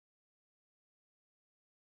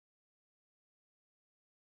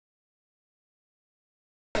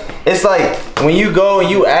it's like when you go and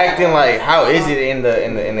you acting, like how is it in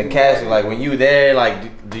the casting? Like when you there,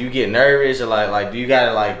 like do you get nervous or like do you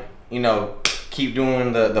gotta like, you know, keep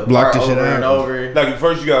doing the part over and over? Like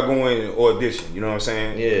first you gotta go in and audition, you know what I'm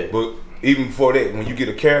saying? Yeah. But even before that, when you get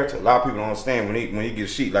a character, a lot of people don't understand when you get a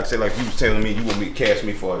sheet. Like say like you was telling me you want me to cast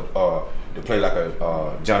me for to play like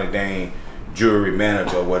a Johnny Dane jewelry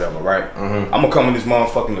manager or whatever, right? I'm gonna come in this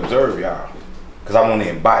motherfucking observe y'all, cause I want to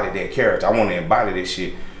embody that character. I want to embody this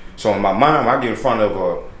shit. So in my mind, when I get in front of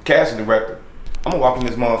a casting director, I'm gonna walk in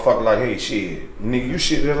this motherfucker like, hey, shit, nigga, you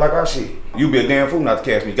shit just like I shit. You be a damn fool not to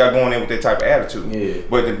cast me. You gotta go in there with that type of attitude. Yeah.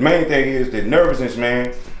 But the main thing is the nervousness,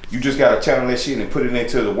 man. You just gotta channel that shit and put it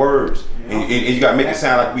into the words. And you gotta make it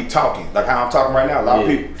sound like we talking. Like how I'm talking right now. A lot of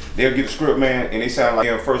people, they'll get a script, man, and they sound like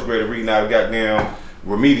they're in first grade reading out of goddamn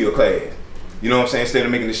remedial class. You know what I'm saying? Instead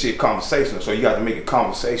of making this shit conversational. So you got to make it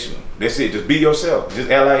conversational. That's it. Just be yourself.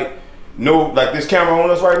 Just act like, no, like this camera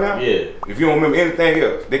on us right now. Yeah. If you don't remember anything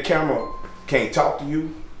else, that camera can't talk to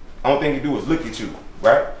you. Only thing you do is look at you,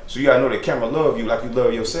 right? So you gotta know that camera love you like you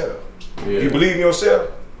love yourself. Yeah. If you believe in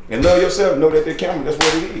yourself and love yourself, know that camera, that's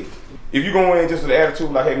what it is. If you go in just with the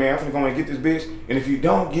attitude like, hey man, I'm finna go in and get this bitch, and if you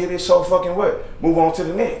don't get it, so fucking what? Move on to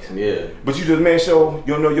the next. Yeah. But you just make sure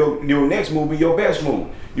you know your next move be your best move.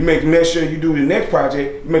 You make sure you do the next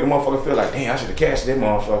project, you make a motherfucker feel like, damn, I should have casted that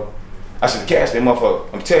motherfucker. I should have casted that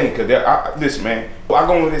motherfucker. I'm telling you, cause listen, man, I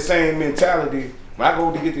go with the same mentality. When I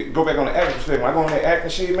go to go back on the acting perspective, when I go on that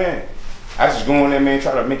acting shit, man, I just go in there, man,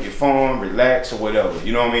 try to make it fun, relax, or whatever.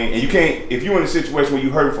 You know what I mean? And you can't, if you're in a situation where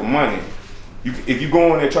you hurting for money, if you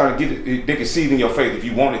go in there trying to get it, they can see it in your face. If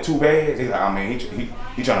you want it too bad, they like, oh man,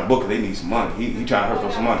 he trying to book it. They need some money. He trying to hurt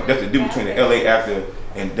for some money. That's the difference between the LA actor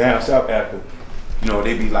and down south actor. You know,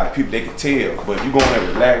 they be like people they can tell. But if you go in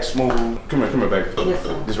there relaxed, smooth. Come here, baby. Yes,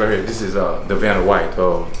 sir. This right here. This is the Vanna White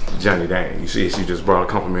of Johnny Dane. You see, she just brought a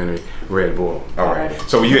complimentary Red Bull. All right.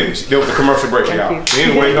 So there was a commercial break, y'all.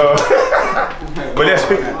 Anyway, but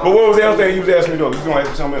what was the other thing you was asking me though? You gonna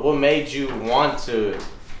ask me something else? What made you want to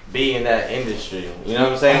be in that industry? You know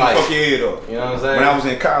what I'm saying? Like, fuck yeah, though. You know what I'm saying? When I was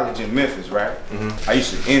in college in Memphis, right? I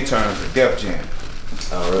used to intern for Def Jam.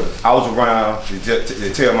 Oh, really? I was around,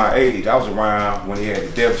 to tell my age, I was around when he had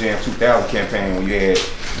the Def Jam 2000 campaign, when you had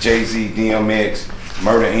Jay-Z, DMX,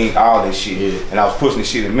 Murder Inc., all that shit. Yeah. And I was pushing this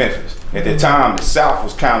shit in Memphis. At the time, the South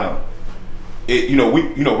was kind of,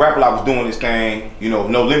 Rap Life was doing this thing,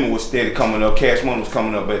 No Limit was steady coming up, Cash Money was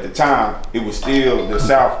coming up, but at the time, it was still the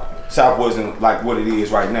South wasn't like what it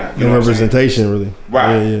is right now. No representation, really.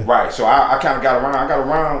 Right, right. So I kind of got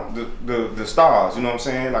around the stars, you know what I'm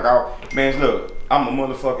saying? Like, man, look, I'm a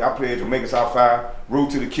motherfucker. I played Jamaica South 5,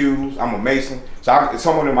 Root to the Q's, I'm a Mason. So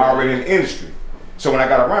some of them are already in the industry. So when I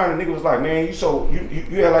got around, the nigga was like, man, you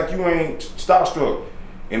act like you ain't starstruck.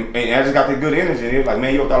 And I just got that good energy. And they was like,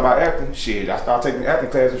 man, you ever thought about acting? Shit, I started taking acting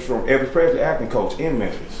classes from Elvis Presley, acting coach in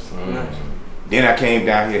Memphis. Then I came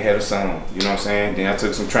down here, had a son, you know what I'm saying? Then I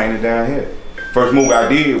took some training down here. First movie I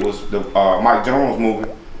did was the Mike Jones movie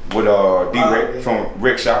with D-Rec from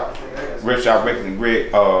Rick Shop Records and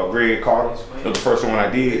Greg Carter. That was the first one I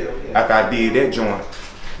did. After I did that joint,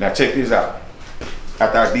 now check this out.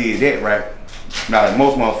 After I did that, right? Now like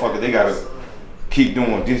most motherfuckers, they gotta keep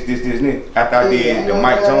doing this. After I did the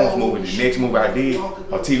Mike Jones movie, the next movie I did,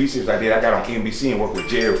 a TV series I did, I got on NBC and worked with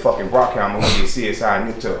Jerry fucking Brockhammer who did CSI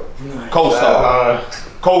and Nipto.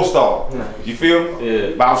 Co-star. You feel me?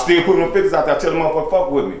 Yeah. But I'm still putting them pictures out there, telling motherfuckers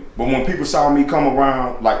fuck with me. But when people saw me come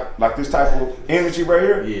around like this type of energy right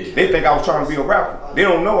here, they think I was trying to be a rapper. They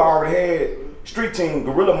don't know I already had street team,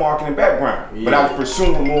 guerrilla marketing background. But I was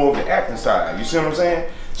pursuing more of the acting side. You see what I'm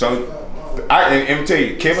saying? So let me tell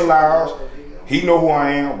you, Kevin Lyles, he know who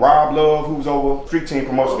I am. Rob Love, who's over street team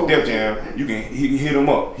promotion for Def Jam, he hit him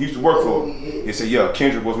up. He used to work for him. He said, yeah,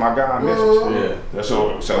 Kendrick was my guy in Memphis. Yeah.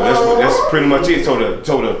 So that's pretty much it.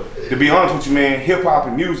 To be honest with you, man, hip hop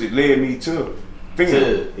and music led me to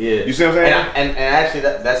finger. Yeah. You see what I'm saying? And actually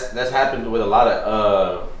that's happened with a lot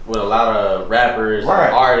of rappers, and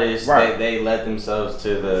artists. They led themselves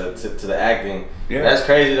to the acting. Yeah. That's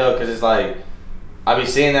crazy though, cause it's like, I be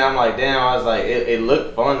seeing that, I'm like, damn, I was like, it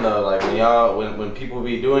looked fun though, like when people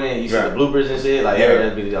be doing it, you see the bloopers and shit, like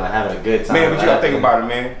everybody be like having a good time. Man, but you gotta think about it,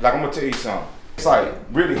 man. Like, I'm gonna tell you something. It's like,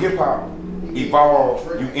 really hip hop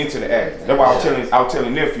evolved you into the acting. That's why I was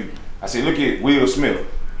telling nephew, I said, look at Will Smith,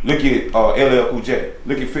 look at LL Cool J,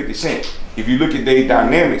 look at 50 Cent. If you look at their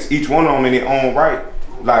dynamics, each one of them in their own right,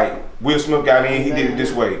 like Will Smith got in, he did it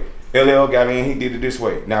this way. LL got in, he did it this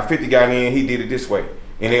way. Now 50 got in, he did it this way.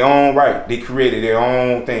 In their own right, they created their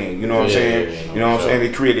own thing. You know what I'm saying? You know what I'm saying?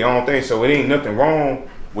 They created their own thing. So it ain't nothing wrong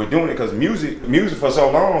we're doing it because music for so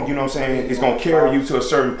long, you know what I'm saying, it's gonna carry you to a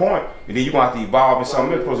certain point, and then you're gonna have to evolve in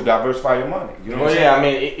something else, supposed to diversify your money. You know what I'm saying? I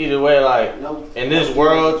mean, either way, like in this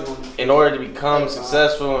world, in order to become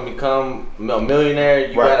successful and become a millionaire,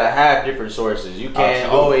 you gotta have different sources. You can't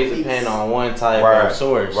always depend on one type of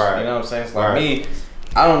source. You know what I'm saying? It's like me,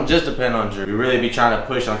 I don't just depend on Drew. We really be trying to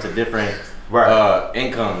push onto different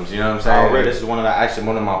incomes, you know what I'm saying? This is one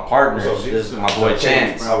of my partners. This is my boy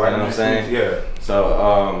Chance. You know what I'm saying? Yeah.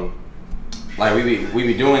 So like we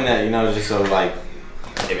be doing that, you know, just so like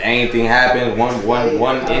if anything happens,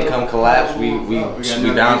 one income collapse, we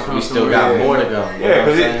still got more to go.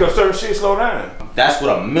 Yeah, because certain shit slow down. That's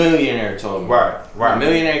what a millionaire told me. Right. A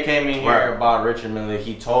millionaire came in here about Richard Mille.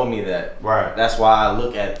 He told me that. Right. That's why I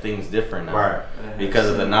look at things different now. Right. Because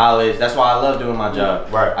of the knowledge. That's why I love doing my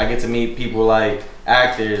job. Right. I get to meet people like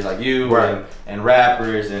actors like you and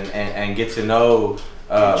rappers and get to know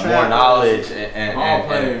more knowledge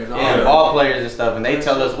and ball players and stuff, and they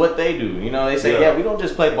tell us what they do. You know, they say, yeah, we don't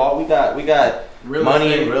just play ball. We got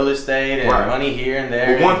money in real estate and money here and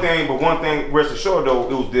there. But one thing, rest assured though,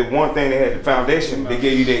 it was the one thing they had the foundation. They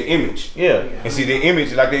gave you their image. Yeah. And see, their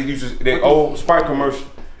image, like they used to, the old Sprite commercial.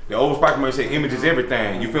 The old Sprite commercial say image is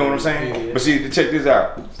everything. You feel what I'm saying? Yeah. But see, check this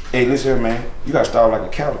out. Hey, listen here, man. You gotta start like a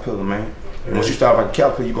caterpillar, man. And once you start like a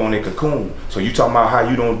caterpillar, you go in that cocoon. So you talking about how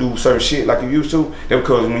you don't do certain shit like you used to? That's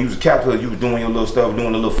because when you was a caterpillar, you was doing your little stuff,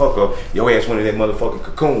 doing a little fuck up. Your ass went in that motherfucking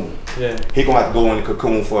cocoon. Yeah. He gonna have to go in the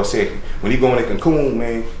cocoon for a second. When he go in the cocoon,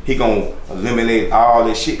 man, he gonna eliminate all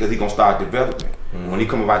this shit because he gonna start developing. When he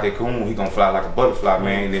come about that cocoon, he gonna fly like a butterfly,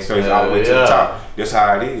 man, and then so he's all the way to the top. That's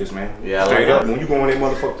how it is, man. Yeah, straight up. When you go in that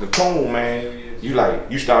motherfucking cocoon, man,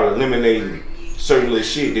 you start eliminating certain little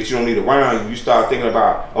shit that you don't need around you. You start thinking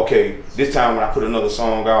about, okay, this time when I put another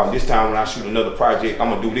song out, this time when I shoot another project, I'm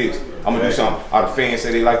gonna do this. I'm gonna do something. All the fans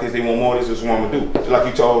say they like this, they want more of this, this is what I'm gonna do. Just like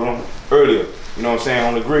you told them earlier, you know what I'm saying,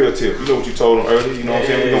 on the grill tip. You know what you told them earlier, you know what I'm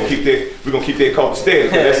saying? We're gonna keep that culture steady.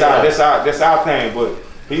 That's our thing, but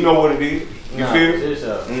he know what it is. You feel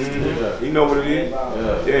me? He know what it is.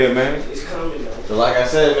 Yeah, man. So like I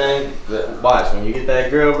said, man, watch, when you get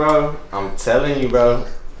that girl, bro, I'm telling you, bro.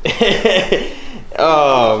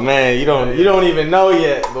 Oh man, you don't even know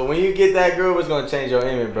yet, but when you get that girl, it's gonna change your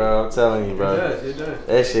image, bro. I'm telling you, bro. It does.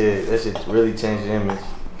 That shit really changed your image.